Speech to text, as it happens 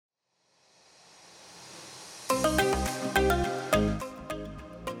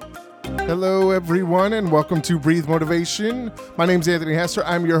Hello, everyone, and welcome to Breathe Motivation. My name's Anthony Hester.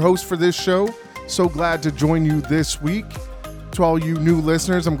 I'm your host for this show. So glad to join you this week. To all you new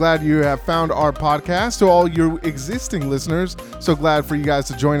listeners, I'm glad you have found our podcast. To all you existing listeners, so glad for you guys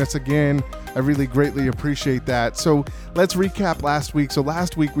to join us again. I really greatly appreciate that. So let's recap last week. So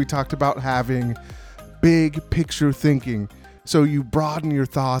last week we talked about having big picture thinking. So you broaden your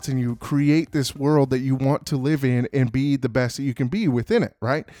thoughts and you create this world that you want to live in and be the best that you can be within it,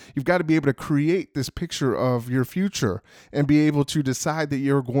 right? You've got to be able to create this picture of your future and be able to decide that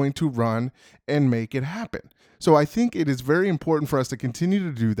you're going to run and make it happen. So I think it is very important for us to continue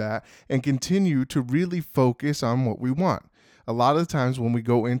to do that and continue to really focus on what we want. A lot of the times when we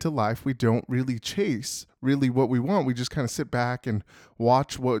go into life, we don't really chase really what we want. We just kind of sit back and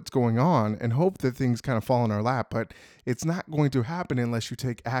watch what's going on and hope that things kind of fall in our lap. But it's not going to happen unless you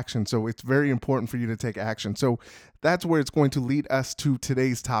take action. So it's very important for you to take action. So that's where it's going to lead us to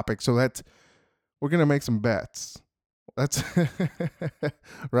today's topic. So we're going to make some bets. That's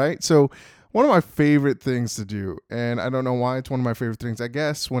right. So one of my favorite things to do, and I don't know why it's one of my favorite things, I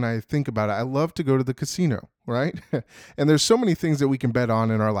guess when I think about it, I love to go to the casino, right? And there's so many things that we can bet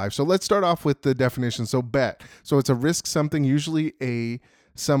on in our life. So let's start off with the definition. So bet. So it's a risk something, usually a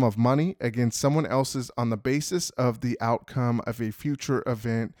sum of money against someone else's on the basis of the outcome of a future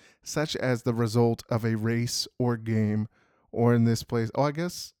event, such as the result of a race or game, or in this place, I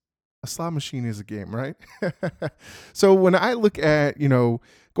guess a slot machine is a game, right? So when I look at,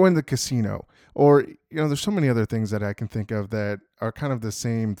 going to the casino, or, there's so many other things that I can think of that are kind of the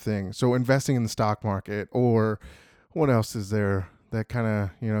same thing. So investing in the stock market, or what else is there that kind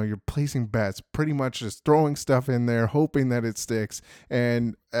of, you're placing bets, pretty much just throwing stuff in there, hoping that it sticks.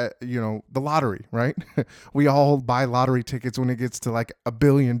 And, the lottery, right? We all buy lottery tickets when it gets to like $1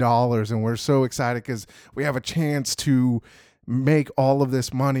 billion. And we're so excited because we have a chance to make all of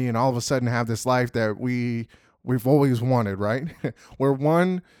this money and all of a sudden have this life that we've always wanted, right? We're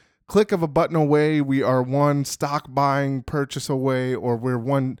one click of a button away. We are one stock buying purchase away, or we're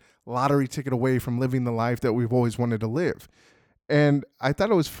one lottery ticket away from living the life that we've always wanted to live. And I thought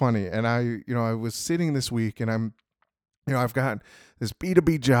it was funny. And I was sitting this week and I've got this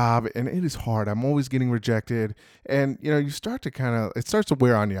B2B job and it is hard. I'm always getting rejected. And, you start to it starts to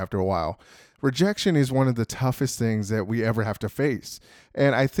wear on you after a while. Rejection is one of the toughest things that we ever have to face.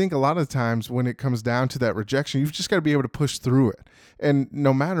 And I think a lot of times when it comes down to that rejection, you've just got to be able to push through it. And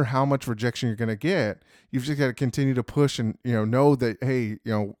no matter how much rejection you're going to get, you've just got to continue to push and, know that, hey,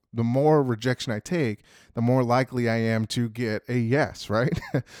 the more rejection I take, the more likely I am to get a yes, right?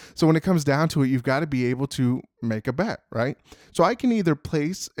 So when it comes down to it, you've got to be able to make a bet, right? So I can either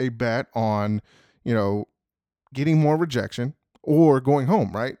place a bet on, getting more rejection, or going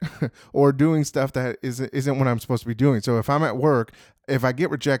home, right? Or doing stuff that isn't what I'm supposed to be doing. So if I'm at work, if I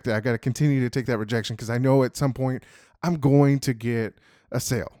get rejected, I got to continue to take that rejection because I know at some point I'm going to get a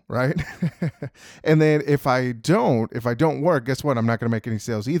sale, right? And then if I don't work, guess what? I'm not going to make any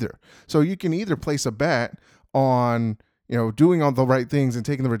sales either. So you can either place a bet on doing all the right things and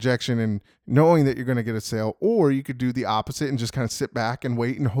taking the rejection and knowing that you're going to get a sale, or you could do the opposite and just kind of sit back and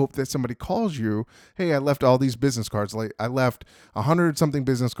wait and hope that somebody calls you. Hey, I left all these business cards. Like I left 100 something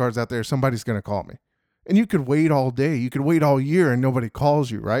business cards out there. Somebody's going to call me. And you could wait all day. You could wait all year and nobody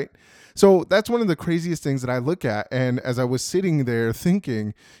calls you, right? So that's one of the craziest things that I look at. And as I was sitting there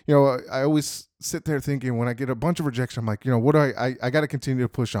thinking, I always sit there thinking when I get a bunch of rejection, I'm like, what do I got to continue to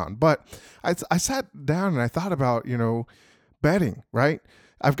push on. But I sat down and I thought about, betting, right?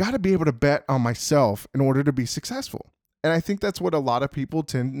 I've got to be able to bet on myself in order to be successful. And I think that's what a lot of people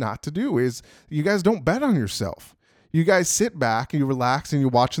tend not to do is you guys don't bet on yourself. You guys sit back and you relax and you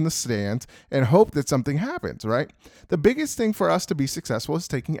watch in the stands and hope that something happens, right? The biggest thing for us to be successful is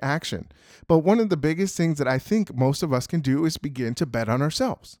taking action. But one of the biggest things that I think most of us can do is begin to bet on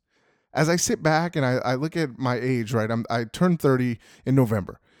ourselves. As I sit back and I look at my age, right? I turned 30 in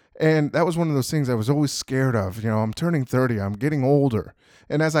November. And that was one of those things I was always scared of. I'm turning 30, I'm getting older.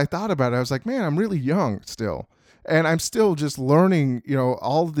 And as I thought about it, I was like, man, I'm really young still. And I'm still just learning,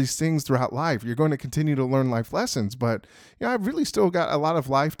 all of these things throughout life. You're going to continue to learn life lessons, but I've really still got a lot of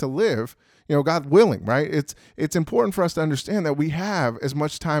life to live, God willing, right? It's important for us to understand that we have as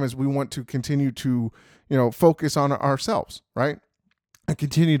much time as we want to continue to, focus on ourselves, right? And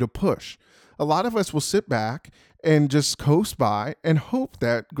continue to push. A lot of us will sit back and just coast by and hope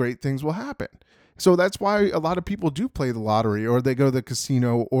that great things will happen. So that's why a lot of people do play the lottery, or they go to the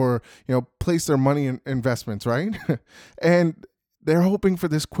casino, or, place their money in investments, right? And they're hoping for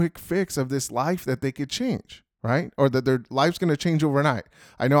this quick fix of this life that they could change, right? Or that their life's going to change overnight.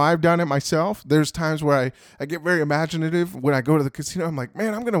 I know I've done it myself. There's times where I get very imaginative when I go to the casino. I'm like,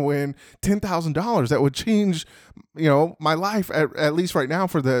 man, I'm going to win $10,000. That would change, my life at least right now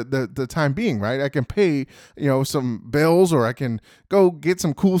for the time being, right? I can pay, some bills, or I can go get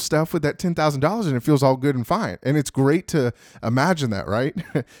some cool stuff with that $10,000, and it feels all good and fine. And it's great to imagine that, right?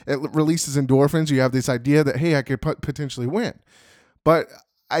 It releases endorphins. You have this idea that, hey, I could potentially win. But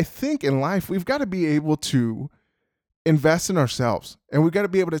I think in life, we've got to be able to invest in ourselves, and we've got to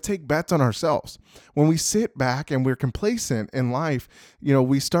be able to take bets on ourselves. When we sit back and we're complacent in life,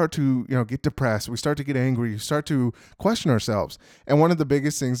 we start to, get depressed. We start to get angry. We start to question ourselves. And one of the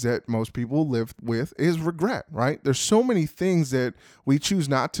biggest things that most people live with is regret, right? There's so many things that we choose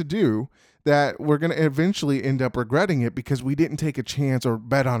not to do that we're going to eventually end up regretting it because we didn't take a chance or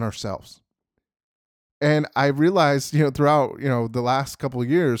bet on ourselves. And I realized, throughout, the last couple of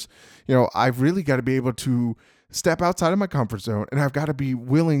years, I've really got to be able to step outside of my comfort zone, and I've got to be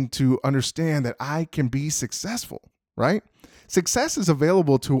willing to understand that I can be successful, right? Success is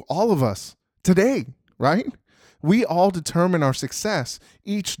available to all of us today, right? We all determine our success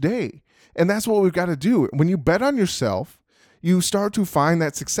each day. And that's what we've got to do. When you bet on yourself, you start to find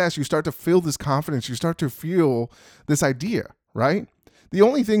that success. You start to feel this confidence. You start to feel this idea, right? The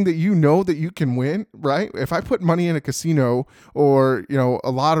only thing that that you can win, right? If I put money in a casino or,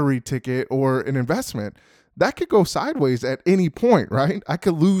 a lottery ticket or an investment, that could go sideways at any point, right? I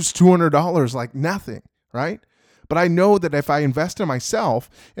could lose $200 like nothing, right? But I know that if I invest in myself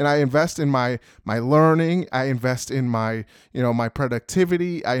and I invest in my learning, I invest in my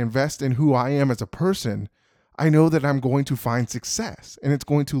productivity, I invest in who I am as a person, I know that I'm going to find success, and it's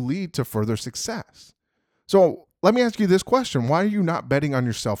going to lead to further success. So let me ask you this question. Why are you not betting on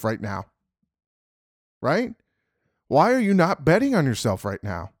yourself right now? Right? Why are you not betting on yourself right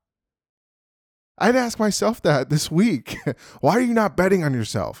now? I'd ask myself that this week. Why are you not betting on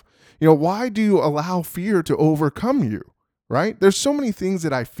yourself? Why do you allow fear to overcome you? Right? There's so many things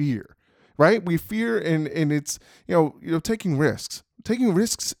that I fear, right? We fear and it's, taking risks. Taking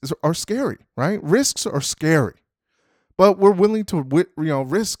risks are scary, right? Risks are scary. But we're willing to,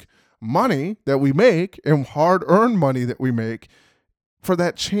 risk money that we make and hard-earned money that we make for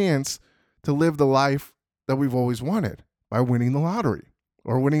that chance to live the life that we've always wanted by winning the lottery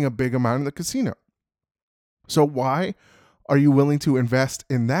or winning a big amount in the casino. So why are you willing to invest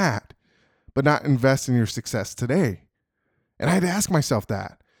in that, but not invest in your success today? And I had to ask myself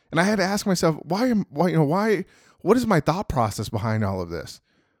that. And I had to ask myself, what is my thought process behind all of this?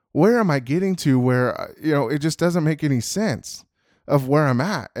 Where am I getting to where, it just doesn't make any sense of where I'm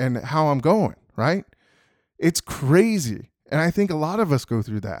at and how I'm going, right? It's crazy. And I think a lot of us go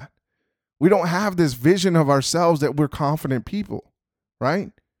through that. We don't have this vision of ourselves that we're confident people,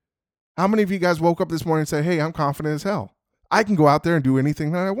 right? How many of you guys woke up this morning and said, hey, I'm confident as hell. I can go out there and do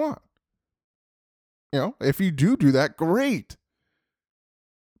anything that I want. If you do that, great.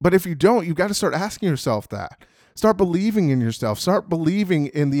 But if you don't, you've got to start asking yourself that. Start believing in yourself. Start believing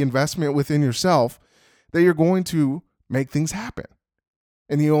in the investment within yourself that you're going to make things happen.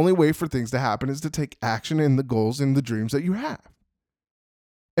 And the only way for things to happen is to take action in the goals and the dreams that you have.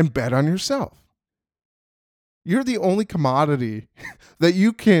 And bet on yourself. You're the only commodity that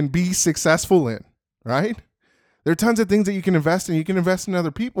you can be successful in, right? There are tons of things that you can invest in. You can invest in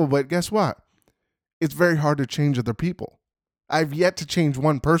other people, but guess what? It's very hard to change other people. I've yet to change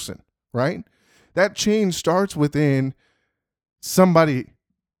one person, right? That change starts within somebody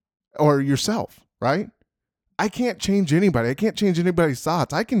or yourself, right? I can't change anybody. I can't change anybody's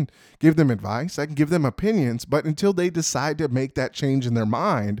thoughts. I can give them advice. I can give them opinions, but until they decide to make that change in their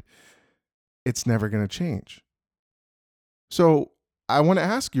mind, it's never going to change. So I want to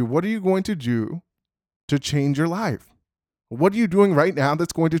ask you, what are you going to do to change your life? What are you doing right now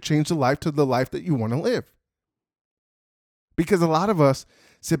that's going to change the life to the life that you want to live? Because a lot of us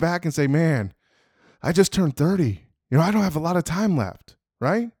sit back and say, man, I just turned 30. I don't have a lot of time left,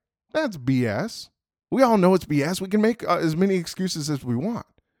 right? That's BS. We all know it's BS. We can make as many excuses as we want.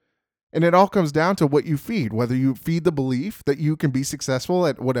 And it all comes down to what you feed, whether you feed the belief that you can be successful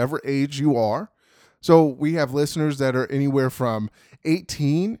at whatever age you are. So we have listeners that are anywhere from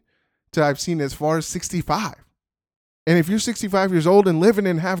 18 to I've seen as far as 65. And if you're 65 years old and living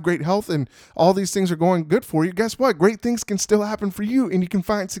and have great health and all these things are going good for you, guess what? Great things can still happen for you and you can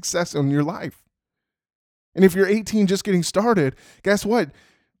find success in your life. And if you're 18 just getting started, guess what?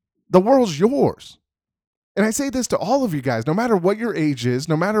 The world's yours. And I say this to all of you guys, no matter what your age is,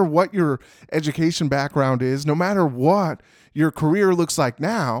 no matter what your education background is, no matter what your career looks like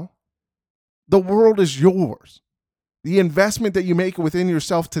now, the world is yours. The investment that you make within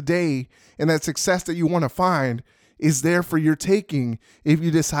yourself today and that success that you want to find is there for your taking if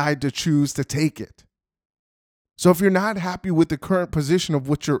you decide to choose to take it. So if you're not happy with the current position of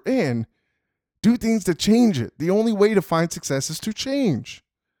what you're in, do things to change it. The only way to find success is to change.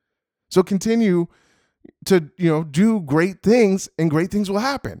 So continue to, do great things, and great things will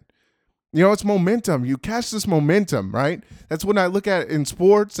happen. It's momentum. You catch this momentum, right? That's when I look at it in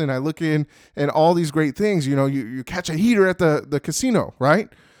sports, and I look in all these great things. You catch a heater at the casino,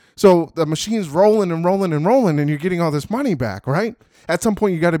 right? So the machine's rolling and rolling and rolling, and you're getting all this money back, right? At some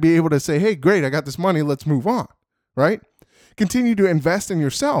point, you got to be able to say, hey, great, I got this money. Let's move on, right? Continue to invest in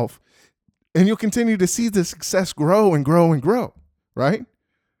yourself, and you'll continue to see the success grow and grow and grow, right?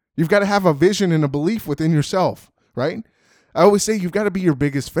 You've got to have a vision and a belief within yourself, right? I always say you've got to be your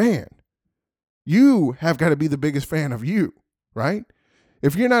biggest fan. You have got to be the biggest fan of you, right?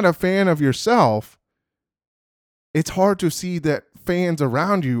 If you're not a fan of yourself, it's hard to see that fans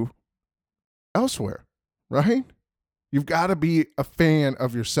around you elsewhere, right? You've got to be a fan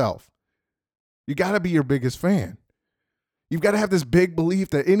of yourself. You got to be your biggest fan. You've got to have this big belief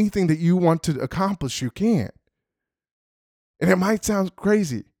that anything that you want to accomplish, you can. And it might sound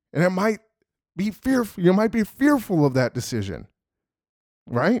crazy, and it might be fearful. You might be fearful of that decision,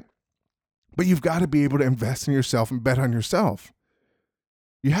 right? But you've got to be able to invest in yourself and bet on yourself.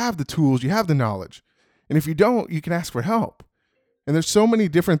 You have the tools, you have the knowledge. And if you don't, you can ask for help. And there's so many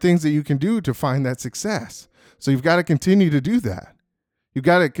different things that you can do to find that success. So you've got to continue to do that. You've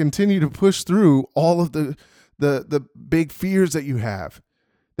got to continue to push through all of the big fears that you have.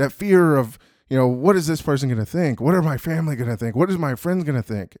 That fear of, what is this person going to think? What are my family going to think? What is my friends going to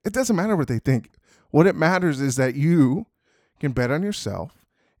think? It doesn't matter what they think. What it matters is that you can bet on yourself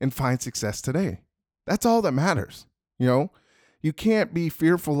and find success today. That's all that matters. You can't be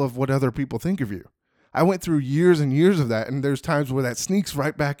fearful of what other people think of you. I went through years and years of that, and there's times where that sneaks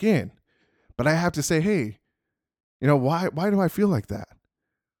right back in. But I have to say, hey, why do I feel like that?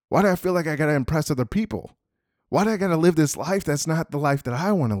 Why do I feel like I got to impress other people? Why do I got to live this life that's not the life that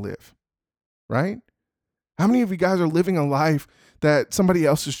I want to live? Right? How many of you guys are living a life that somebody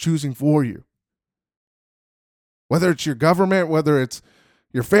else is choosing for you? Whether it's your government, whether it's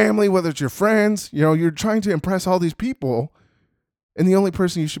your family, whether it's your friends, you're trying to impress all these people, and the only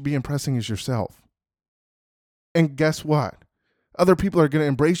person you should be impressing is yourself. And guess what? Other people are going to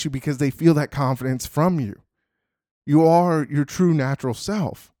embrace you because they feel that confidence from you. You are your true natural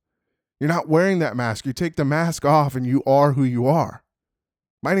self. You're not wearing that mask. You take the mask off and you are who you are.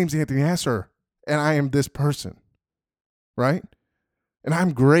 My name's Anthony Hesser, and I am this person, right? And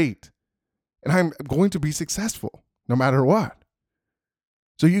I'm great, and I'm going to be successful no matter what.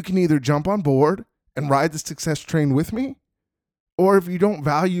 So you can either jump on board and ride the success train with me, or if you don't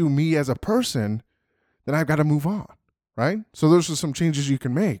value me as a person, then I've got to move on, right? So those are some changes you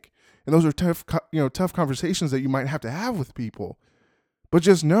can make. And those are tough conversations that you might have to have with people. But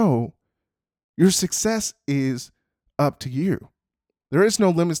just know your success is up to you. There is no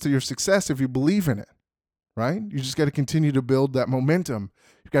limits to your success if you believe in it, right? You just got to continue to build that momentum.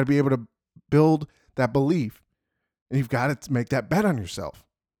 You've got to be able to build that belief, and you've got to make that bet on yourself.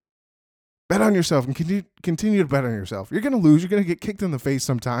 Bet on yourself and continue to bet on yourself. You're going to lose. You're going to get kicked in the face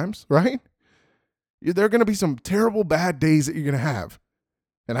sometimes, right? There are going to be some terrible bad days that you're going to have.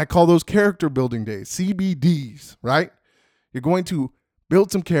 And I call those character building days, CBDs, right? You're going to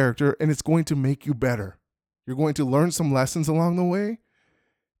build some character, and it's going to make you better. You're going to learn some lessons along the way.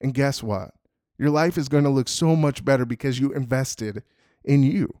 And guess what? Your life is going to look so much better because you invested in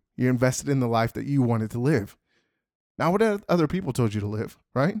you. You invested in the life that you wanted to live. Not what other people told you to live,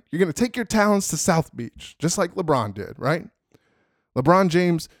 right? You're going to take your talents to South Beach, just like LeBron did, right? LeBron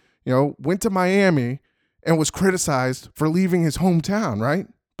James, went to Miami and was criticized for leaving his hometown, right?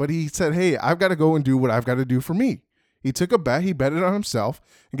 But he said, hey, I've got to go and do what I've got to do for me. He took a bet. He betted on himself.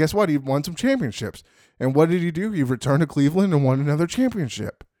 And guess what? He won some championships. And what did he do? He returned to Cleveland and won another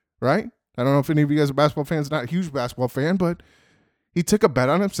championship, right? I don't know if any of you guys are basketball fans, not a huge basketball fan, but he took a bet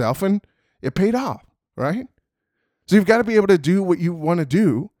on himself and it paid off, right? So you've got to be able to do what you want to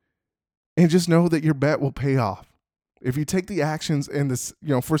do and just know that your bet will pay off. If you take the actions and this,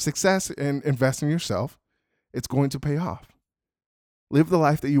 for success and invest in yourself, it's going to pay off. Live the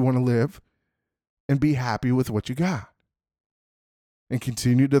life that you want to live and be happy with what you got. And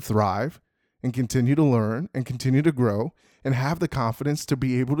continue to thrive and continue to learn and continue to grow and have the confidence to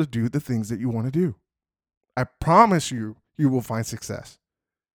be able to do the things that you want to do. I promise you, you will find success.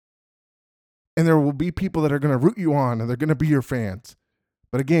 And there will be people that are going to root you on and they're going to be your fans.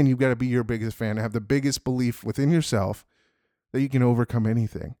 But again, you've got to be your biggest fan and have the biggest belief within yourself that you can overcome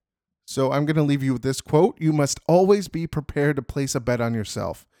anything. So I'm going to leave you with this quote. You must always be prepared to place a bet on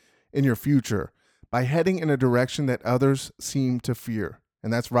yourself in your future by heading in a direction that others seem to fear.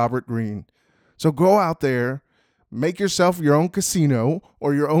 And that's Robert Greene. So go out there, make yourself your own casino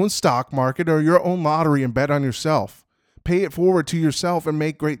or your own stock market or your own lottery and bet on yourself. Pay it forward to yourself and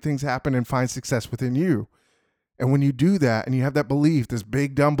make great things happen and find success within you. And when you do that and you have that belief, this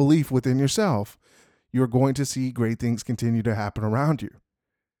big dumb belief within yourself, you're going to see great things continue to happen around you.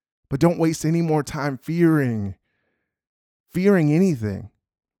 But don't waste any more time fearing anything,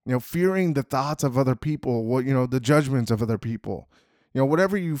 fearing the thoughts of other people, the judgments of other people,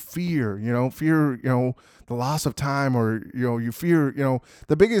 whatever you fear, fear, the loss of time, or, you fear,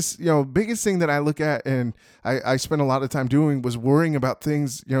 the biggest thing that I look at and I spent a lot of time doing was worrying about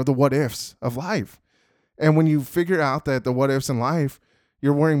things, the what ifs of life. And when you figure out that the what ifs in life,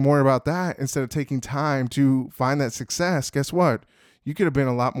 you're worrying more about that instead of taking time to find that success, guess what? You could have been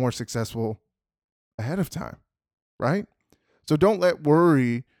a lot more successful ahead of time, right? So don't let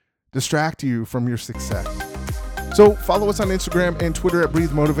worry distract you from your success. So follow us on Instagram and Twitter at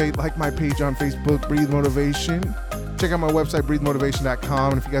Breathe Motivate. Like my page on Facebook, Breathe Motivation. Check out my website,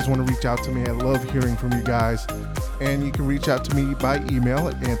 breathemotivation.com. And if you guys want to reach out to me, I love hearing from you guys. And you can reach out to me by email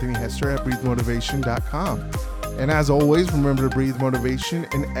at anthonyhester@breathemotivation.com. And as always, remember to breathe motivation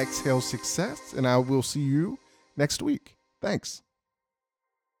and exhale success. And I will see you next week. Thanks.